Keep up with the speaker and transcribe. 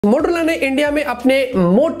Motorola ने India में अपने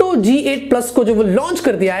मोटो G8 प्लस को जो वो लॉन्च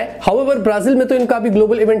कर दिया है। हाउएवर ब्राजील में तो इनका भी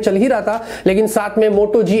ग्लोबल इवेंट चल ही रहा था, लेकिन साथ में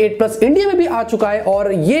मोटो G8 प्लस इंडिया में भी आ चुका है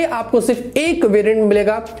और ये आपको सिर्फ एक वेरिएंट में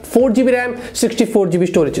मिलेगा। 4GB रैम, 64GB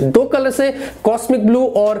स्टोरेज, दो कलर से, कॉस्मिक ब्लू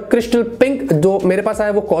और क्रिस्टल पिंक। जो मेरे पास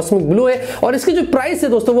आया वो कॉस्मिक ब्लू है और इसकी जो प्राइस है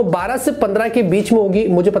दोस्तों वो 12 से 15 के बीच में होगी।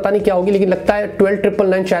 मुझे पता नहीं क्या होगी, लेकिन लगता है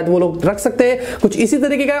 12,999 शायद वो लोग रख सकते हैं, कुछ इसी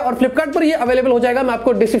तरीके का है। और फ्लिपकार्ट पर ये अवेलेबल हो जाएगा। मैं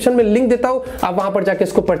आपको डिस्क्रिप्शन में लिंक देता हूं, आप वहां पर जाकर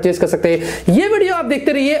इसको परचेज कर सकते हैं। ये वीडियो आप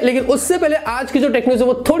देखते रहिए, लेकिन उससे पहले आज की जो टेक न्यूज है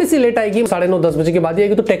वो थोड़ी सी लेट आएगी, 9:30-10 बजे के बाद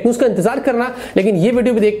आएगी, तो टेक न्यूज का इंतजार करना, लेकिन ये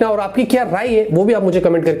वीडियो भी देखना और आपकी क्या राय है वो भी आप मुझे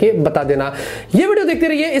कमेंट करके बता देना। ये वीडियो देखते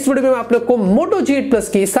रहिए। इस वीडियो में मैं आप लोग को मोटो G8 प्लस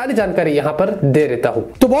की सारी जानकारी यहां पर दे देता हूं।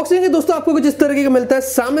 तो बॉक्स देखेंगे दोस्तों, आपको कुछ इस तरीके का मिलता है।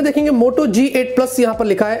 सामने देखेंगे मोटो G8 प्लस यहां पर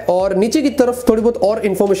लिखा है और नीचे की तरफ थोड़ी बहुत और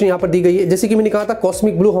इंफॉर्मेशन यहां पर दी गई है। जैसे कि मैंने कहा था,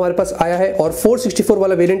 कॉस्मिक ब्लू हमारे पास आया है और 464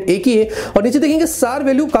 वाला वेरिएंट एक ही है। और नीचे देखेंगे सार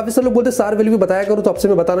वैल्यू, काफी सारे लोग बोलते हैं सार वैल्यू भी बताया करो, तो आपसे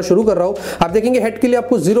मैं बताना शुरू कर रहा हूं। आप देखेंगे हेड के लिए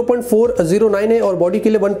आपको 0.409 है और बॉडी के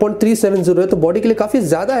लिए 1.370 है, तो बॉडी के लिए काफी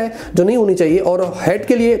ज्यादा है जो नहीं होनी चाहिए, और हेड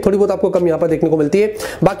के लिए थोड़ी बहुत आपको कम यहां पर देखने को मिलती है।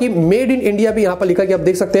 बाकी मेड इन इंडिया भी यहां पर लिखा कि आप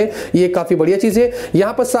देख सकते हैं, ये काफी बढ़िया चीज है।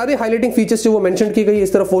 यहां पर सारे हाइलाइटिंग फीचर्स जो वो मेंशन की गई है,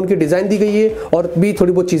 इस तरह फोन की डिजाइन दी गई है और भी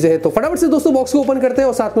थोड़ी बहुत चीजें हैं। तो फटाफट से दोस्तों बॉक्स को ओपन करते हैं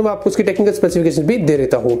और साथ में मैं आपको उसकी टेक्निकल स्पेसिफिकेशन भी दे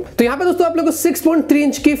देता हूं। तो यहां पे दोस्तों आप लोगों को 6.3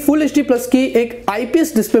 इंच की फुल एचडी प्लस की एक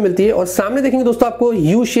आईपीएस डिस्प्ले मिलती है और सामने देखेंगे दोस्तों आपको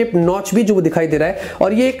यू शेप नॉच भी जो वो दिखाई दे रहा है,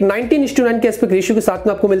 और ये एक 19:9 के एस्पेक्ट रेशियो के साथ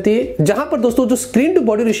में आपको मिलती है, जहां पर दोस्तों जो स्क्रीन टू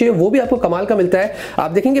बॉडी रेशियो है वो भी आपको कमाल का मिलता है।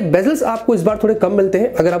 आप देखेंगे बेजल्स आपको इस बार थोड़े कम मिलते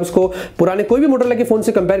हैं। अगर आप उसको पुराने कोई भी मोटोरोला के फोन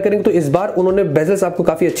से कंपेयर करेंगे तो इस बार उन्होंने बेजल्स आपको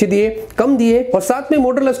काफी अच्छी दिए, कम दिए, और साथ में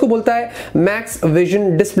मोटोरोला इसको बोलता है मैक्स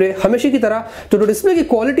विजन डिस्प्ले। हमेशा की तरह जो डिस्प्ले की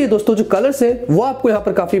क्वालिटी है दोस्तों, जो कलर्स है वो आपको यहां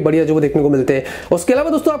पर काफी बढ़िया जो वो देखने को मिलते हैं। उसके अलावा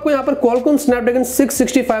दोस्तों आपको यहां पर क्वालकॉम स्नैपड्रैगन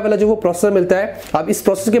 665 वाला जो वो प्रोसेसर मिलता है। अब इस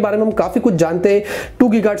प्रोसेसर के बारे में हम काफी कुछ जानते हैं। 2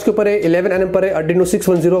 गीगाहर्ट्ज के ऊपर है, 11 nm पर है, Adreno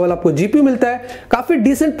 610 वाला आपको जीपीयू मिलता है। काफी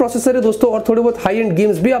डिसेंट प्रोसेसर है दोस्तों, और थोड़े बहुत हाई एंड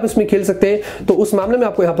गेम्स भी आप इसमें खेल सकते हैं, तो उस मामले में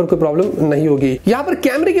आपको यहां पर कोई प्रॉब्लम नहीं होगी। यहां पर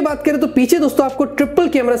कैमरे की बात करें तो पीछे दोस्तों आपको ट्रिपल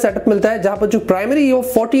कैमरा सेटअप मिलता है, जहां पर जो प्राइमरी है वो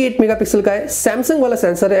 48 मेगापिक्सल का है, सैमसंग वाला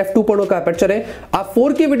सेंसर है, f2.0 का अपर्चर है, आप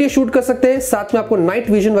 4K वीडियो शूट कर सकते हैं। साथ में आपको नाइट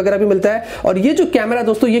विजन वगैरह भी मिलता है, और ये जो कैमरा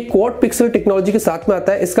दोस्तों ये क्वाड पिक्सल टेक्नोलॉजी के साथ में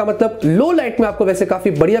आता है। इसका मतलब लो लाइट में आपको वैसे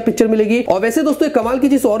काफी बढ़िया पिक्चर मिलेगी। और वैसे दोस्तों एक कमाल की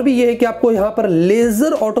चीज और भी ये है कि आपको यहां पर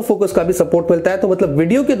लेजर ऑटो फोकस का भी सपोर्ट मिलता है, तो मतलब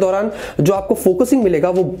वीडियो के दौरान जो आपको फोकसिंग मिलेगा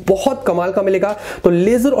वो बहुत कमाल का मिलेगा। तो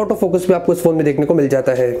लेजर ऑटो फोकस भी आपको इस फोन में देखने को मिल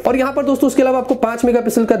जाता है। और यहां पर दोस्तों उसके अलावा आपको 5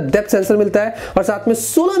 मेगापिक्सल का डेप्थ सेंसर मिलता है, और साथ में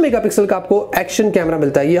 16 मेगापिक्सल का आपको एक्शन कैमरा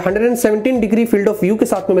मिलता है। ये 117 डिग्री फील्ड ऑफ व्यू के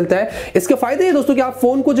साथ में मिलता है। इसके फायदे ये दोस्तों कि आप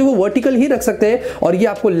फोन को जो वो वर्टिकल ही रख सकते हैं, और ये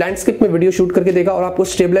आपको लैंडस्केप में वीडियो शूट करके देगा, और आपको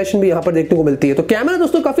स्टेबलाइजेशन भी यहां पर देखने को मिलती है। तो कैमरा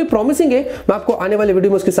दोस्तों काफी प्रॉमिसिंग है। मैं आपको आने वाले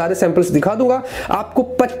वीडियो में उसके सारे सैंपल्स दिखा दूंगा। आपको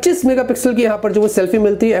 25 मेगापिक्सल की यहां पर जो वो सेल्फी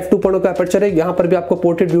मिलती है, f2.0 का अपर्चर है, यहां पर भी आपको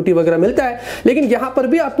पोर्ट्रेट ब्यूटी वगैरह मिलता है, लेकिन यहां पर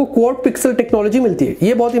भी आपको क्वाड पिक्सल टेक्नोलॉजी मिलती है।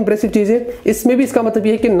 ये बहुत इंप्रेसिव चीज है। इसमें भी इसका मतलब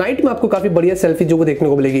ये है कि नाइट में आपको काफी बढ़िया सेल्फी जो वो देखने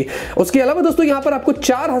को मिलेगी। उसके अलावा दोस्तों यहां पर आपको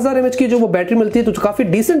 4000 mAh की जो वो बैटरी मिलती है, तो काफी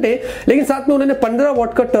डिसेंट है, लेकिन साथ में उन्होंने 15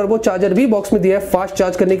 वाट का टर्बो चार्जर भी बॉक्स में दिया है फास्ट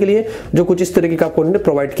चार्ज करने के लिए, जो कुछ इस तरीके का आपको उन्होंने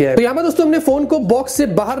प्रोवाइड किया है। तो यहां पर दोस्तों हमने फोन को बॉक्स से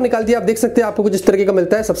बाहर निकाल दिया। आप देख सकते हैं आपको कुछ इस तरीके का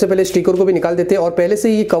मिलता है। सबसे पहले स्टिकर को भी निकाल देते हैं, और पहले से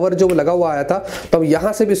ये कवर जो लगा हुआ आया था, तो अब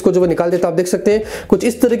यहां से भी इसको जो निकाल देता। आप देख सकते हैं कुछ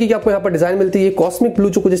इस तरीके की आपको यहां पर डिजाइन मिलती है। कॉस्मिक ब्लू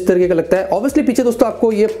जो कुछ इस तरीके का लगता है। ऑब्वियसली पीछे दोस्तों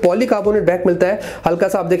आपको ये पॉलीकार्बोनेट बैक मिलता है, हल्का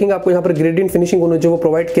सा आप देखेंगे आपको यहां पर ग्रेडियंट फिनिशिंग उन्होंने जो वो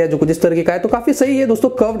प्रोवाइड किया है, जो कुछ इस तरीके का है, तो काफी सही है दोस्तों।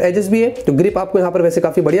 कर्व्ड एजेस भी है, तो ग्रिप आपको यहां पर वैसे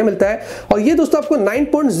काफी बढ़िया मिलता है। और ये दोस्तों आपको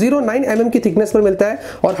 9.09 mm की थिकनेस पर मिलता है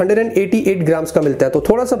और 188 ग्राम्स का मिलता है, तो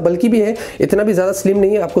थोड़ा सा बल्कि भी है, इतना भी ज्यादा स्लिम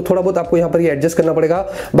नहीं है। आपको थोड़ा बहुत आपको यहां पर ये एडजस्ट करना पड़ेगा।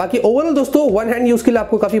 बाकी ओवरऑल दोस्तों वन हैंड यूज के लिए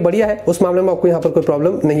आपको काफी बढ़िया है, उस मामले में आपको यहां पर कोई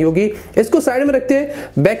प्रॉब्लम नहीं होगी। इसको साइड में रखते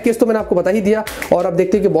हैं। बैक केस तो मैंने आपको बता ही दिया, और अब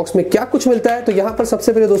देखते हैं कि बॉक्स में क्या कुछ मिलता है। तो यहां पर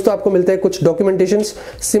सबसे पहले दोस्तों आपको मिलता है कुछ डॉक्यूमेंटेशन,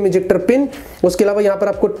 सिम इजेक्टर पिन। उसके अलावा यहां पर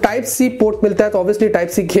आपको टाइप सी पोर्ट मिलता है, तो ऑब्वियसली टाइप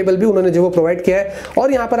सी केबल भी उन्होंने जो वो प्रोवाइड किया है।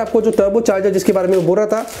 और यहां पर आपको जो टर्बो चार्जर जिसके बारे में बोल रहा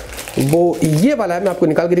था वो ये वाला है, मैं आपको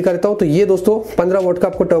निकाल के दिखा देता हूं। तो ये दोस्तों 15 वाट का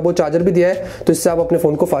आपको टर्बो चार्जर भी दिया है, तो इससे आप अपने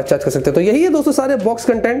फोन को फास्ट चार्ज कर सकते हैं। तो यही है दोस्तों सारे बॉक्स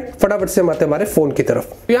कंटेंट। फटाफट से हम आते हैं हमारे फोन की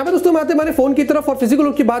तरफ। तो यहां पे दोस्तों हम आते हैं हमारे फोन की तरफ, और फिजिकल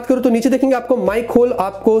लुक की बात करूं तो नीचे देखेंगे आपको माइक होल,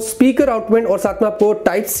 आपको स्पीकर आउटवेंट, और साथ में आपको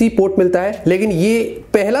टाइप सी पोर्ट मिलता है। लेकिन ये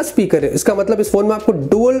पहला स्पीकर है, इसका मतलब इस फोन में आपको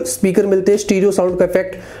डुअल स्पीकर मिलते हैं, स्टीरियो साउंड का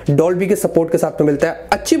इफेक्ट डॉल्बी के सपोर्ट के साथ में मिलता है।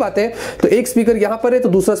 अच्छी बात है। तो एक स्पीकर यहां पर है, तो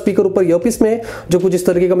दूसरा स्पीकर ऊपर ईयरपीस में जो कुछ इस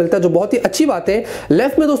तरीके का मिलता है, जो बहुत ही अच्छी बात है।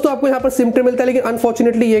 लेफ्ट में दोस्तों आपको यहां पर सिम ट्रे मिलता है, लेकिन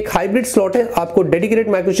अनफॉर्चुनेटली ये एक हाइब्रिड स्लॉट है, आपको डेडिकेटेड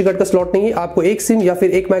माइक्रो SD कार्ड का स्लॉट नहीं है। आपको एक सिम या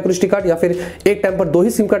फिर एक माइक्रो SD कार्ड या फिर एक टाइम पर 2 ही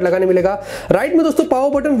सिम कार्ड लगाने मिलेगा। राइट में दोस्तों power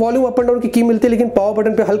button, volume up and down की की मिलती है, लेकिन पावर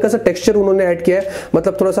बटन पे हल्का सा टेक्सचर उन्होंने ऐड किया है,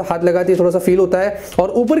 मतलब थोड़ा सा हाथ लगाती है थोड़ा सा फील होता है। और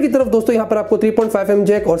ऊपर की तरफ दोस्तों यहां पर आपको 3.5mm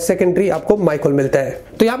जैक और सेकेंडरी आपको माइक होल मिलता है।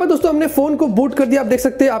 तो यहाँ पर दोस्तों हमने फोन को बूट कर दिया, आप देख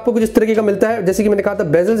सकते हैं आपको कुछ इस तरीके का मिलता है। जैसे कि मैंने कहा था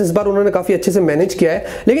बेजल्स इस बार उन्होंने काफी अच्छे से मैनेज किया है,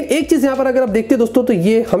 लेकिन एक चीज यहाँ पर अगर आप देखते हैं दोस्तों तो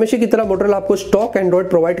ये हमेशा की तरह मोटोरोला आपको स्टॉक एंड्रॉइड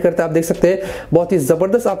प्रोवाइड करता है। आप देख सकते हैं बहुत ही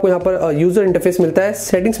जबरदस्त आपको यहाँ पर यूजर इंटरफेस मिलता है।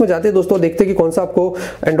 सेटिंग्स में जाते हैं दोस्तों, देखते हैं कि कौन सा आपको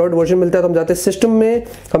एंड्रॉइड वर्जन मिलता है। तो हम जाते हैं सिस्टम में,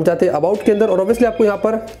 हम जाते हैं अबाउट के अंदर और ऑब्वियसली आपको यहाँ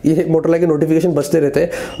पर ये मोटोरोला के नोटिफिकेशन बजते रहते हैं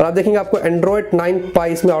और आप देखेंगे आपको एंड्रॉइड 9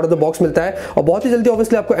 पाई इसमें आउट ऑफ द बॉक्स मिलता है और बहुत ही जल्दी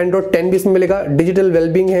ऑब्वियसली आपको एंड्रॉइड 10 भी इसमें मिलेगा। डिजिटल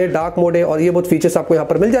वेलबींग है, डार्क मोड है और ये बहुत फीचर्स आपको यहाँ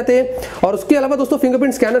पर मिल जाते हैं। और उसके अलावा दोस्तों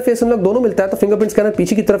फिंगरप्रिंट स्कैनर, फेस अनलॉक दोनों मिलता है। तो फिंगरप्रिंट स्कैनर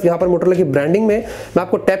पीछे की तरफ यहाँ पर मोटोरोला की ब्रांडिंग में मैं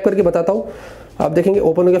आपको टैप करके बताता हूँ, आप देखेंगे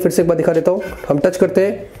ओपन हो गया। फिर से एक बार दिखा देता हूं, हम टच करते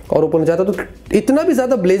हैं और ओपन हो जाता है। तो इतना भी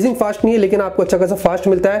ज्यादा ब्लेजिंग फास्ट नहीं है, लेकिन आपको अच्छा खासा फास्ट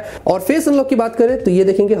मिलता है। और फेस अनलॉक की बात करें तो ये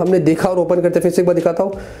देखेंगे हमने देखा और ओपन करते, फिर से एक बार दिखाता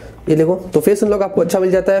हूं, ये देखो। तो फेस अनलॉक आपको अच्छा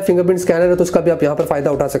मिल जाता है। फिंगरप्रिंट स्कैनर है तो उसका भी आप यहाँ पर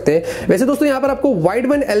फायदा उठा सकते हैं। वैसे दोस्तों यहाँ पर आपको वाइड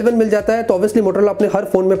बैंड L1 मिल जाता है, तो ऑब्वियसली मोटोरोला अपने हर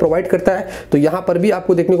फोन में प्रोवाइड करता है, तो यहाँ पर भी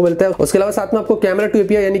आपको देखने को मिलता है। उसके अलावा साथ में आपको कैमरा टू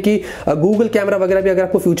API यानी कि गूगल कैमरा वगैरह भी अगर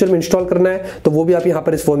आपको फ्यूचर में इंस्टॉल करना है तो वो भी आप यहाँ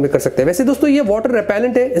पर इस फोन में कर सकते हैं। वैसे दोस्तों ये वाटर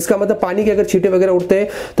रेपेलेंट है, इसका मतलब पानी के अगर छींटे वगैरह उड़ते हैं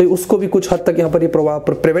तो उसको भी कुछ हद तक यहाँ पर ये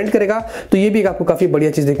प्रिवेंट करेगा, तो ये भी आपको काफी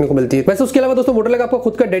बढ़िया चीज देखने को मिलती है। वैसे उसके अलावा दोस्तों मोटोरोला का आपको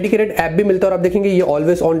खुद का डेडिकेटेड ऐप भी मिलता है और आप देखेंगे ये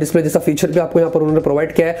ऑलवेज ऑन डिस्प्ले जैसा फीचर भी आपको यहाँ पर उन्होंने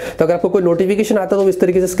प्रोवाइड किया है। तो अगर आपको कोई नोटिफिकेशन आता है तो इस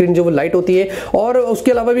तरीके से स्क्रीन जो वो लाइट होती है। और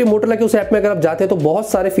उसके अलावा भी मोटोरोला के उस ऐप में अगर आप जाते हैं तो बहुत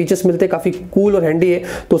सारे फीचर्स मिलते हैं, काफी कूल और हैंडी है,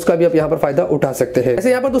 तो उसका भी आप यहाँ पर फायदा उठा सकते हैं। वैसे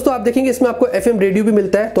यहाँ पर दोस्तों आप देखेंगे इसमें आपको FM रेडियो भी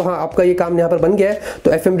मिलता है, तो हाँ आपका ये काम यहाँ पर बन गया है।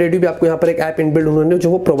 तो FM रेडियो भी आपको यहाँ पर एक ऐप इनबिल्ड उन्होंने जो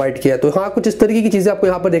वो प्रोवाइड किया है। तो हाँ कुछ इस तरीके की चीजें आपको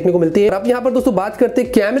यहाँ पर देखने को मिलती है। अब यहाँ पर दोस्तों बात करते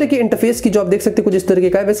हैं कैमरे के इंटरफेस की, जो आप देख सकते हैं कुछ इस तरीके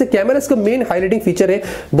का है। वैसे कैमरा इसका मेन हाईलाइटिंग फीचर है,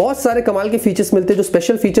 बहुत सारे कमाल के फीचर्स मिलते हैं। जो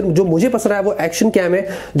स्पेशल फीचर जो मुझे पसंद आया वो एक्शन कैम है,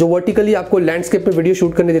 जो वर्टिकली आपको लैंडस्केप पे वीडियो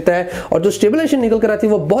शूट करने देता है और जो स्टेबलाइजेशन निकल कर आती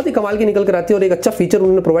है वो बहुत ही कमाल की निकल कर आती है और एक अच्छा फीचर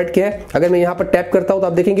उन्होंने प्रोवाइड किया है। अगर मैं यहाँ पर टैप करता हूं तो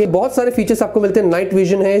आप देखेंगे बहुत सारे फीचर्स आपको मिलते हैं। नाइट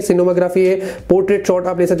विजन है, सिनेमाग्राफी है, पोर्ट्रेट शॉट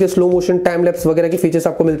आप ले सकते हैं, स्लो मोशन, टाइम लैप्स वगैरह के फीचर्स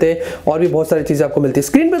आपको मिलते हैं और भी बहुत सारी चीजें आपको मिलती है।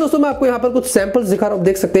 स्क्रीन पे दोस्तों मैं आपको यहाँ पर कुछ सैंपल्स दिखा रहा हूं,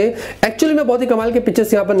 देख सकते हैं एक्चुअली में बहुत ही कमाल के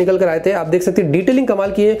पिक्चर्स यहाँ पर निकल कर आए थे। आप देख सकते हैं डिटेलिंग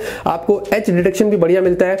कमाल की है, आपको एच डिटेक्शन भी बढ़िया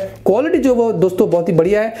मिलता है, क्वालिटी जो वो दोस्तों बहुत ही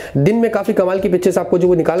बढ़िया है। दिन में काफी कमाल की पिक्चर्स आपको जो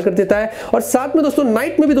वो निकाल कर देता है और साथ में दोस्तों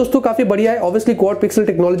नाइट में भी दोस्तों काफी बढ़िया है। ऑब्वियसली क्वाड पिक्सल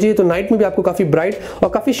टेक्नोलॉजी है तो नाइट में भी आपको काफी ब्राइट और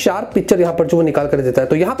काफी शार्प पिक्चर यहाँ पर जो वो निकाल कर देता है।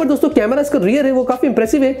 तो यहाँ पर दोस्तों कैमरा इसका रियर है वो काफी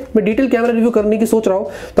इंप्रेसिव है। मैं डिटेल कैमरा रिव्यू करने की सोच रहा हूँ,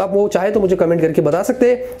 तो आप वो चाहे तो मुझे कमेंट करके बता सकते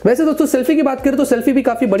हैं। वैसे दोस्तों सेल्फी की बात करें तो सेल्फी भी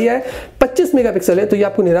काफी बढ़िया है, 25 मेगापिक्सल है, तो ये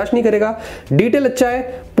आपको निराश नहीं करेगा। डिटेल अच्छा है,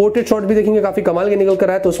 पोर्ट्रेट शॉट भी देखेंगे काफी कमाल के निकल कर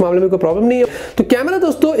आया, तो उस मामले में कोई प्रॉब्लम नहीं है। तो कैमरा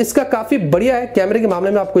दोस्तों इसका काफी बढ़िया है, कैमरे के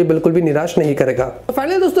मामले में आपको बिल्कुल भी निराश नहीं करेगा। तो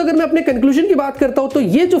फाइनली दोस्तों अगर मैं अपने कंक्लूजन की बात करता हूं तो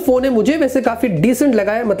ये जो फोन है मुझे वैसे काफी डिसेंट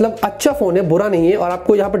लगा है, मतलब अच्छा फोन है, बुरा नहीं है। और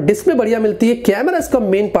आपको यहाँ पर डिस्प्ले बढ़िया मिलती है, कैमरा इसका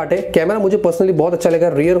मेन पार्ट है। कैमरा मुझे पर्सनली बहुत अच्छा लगा,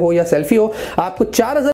 रियर हो या सेल्फी हो। आपको 4000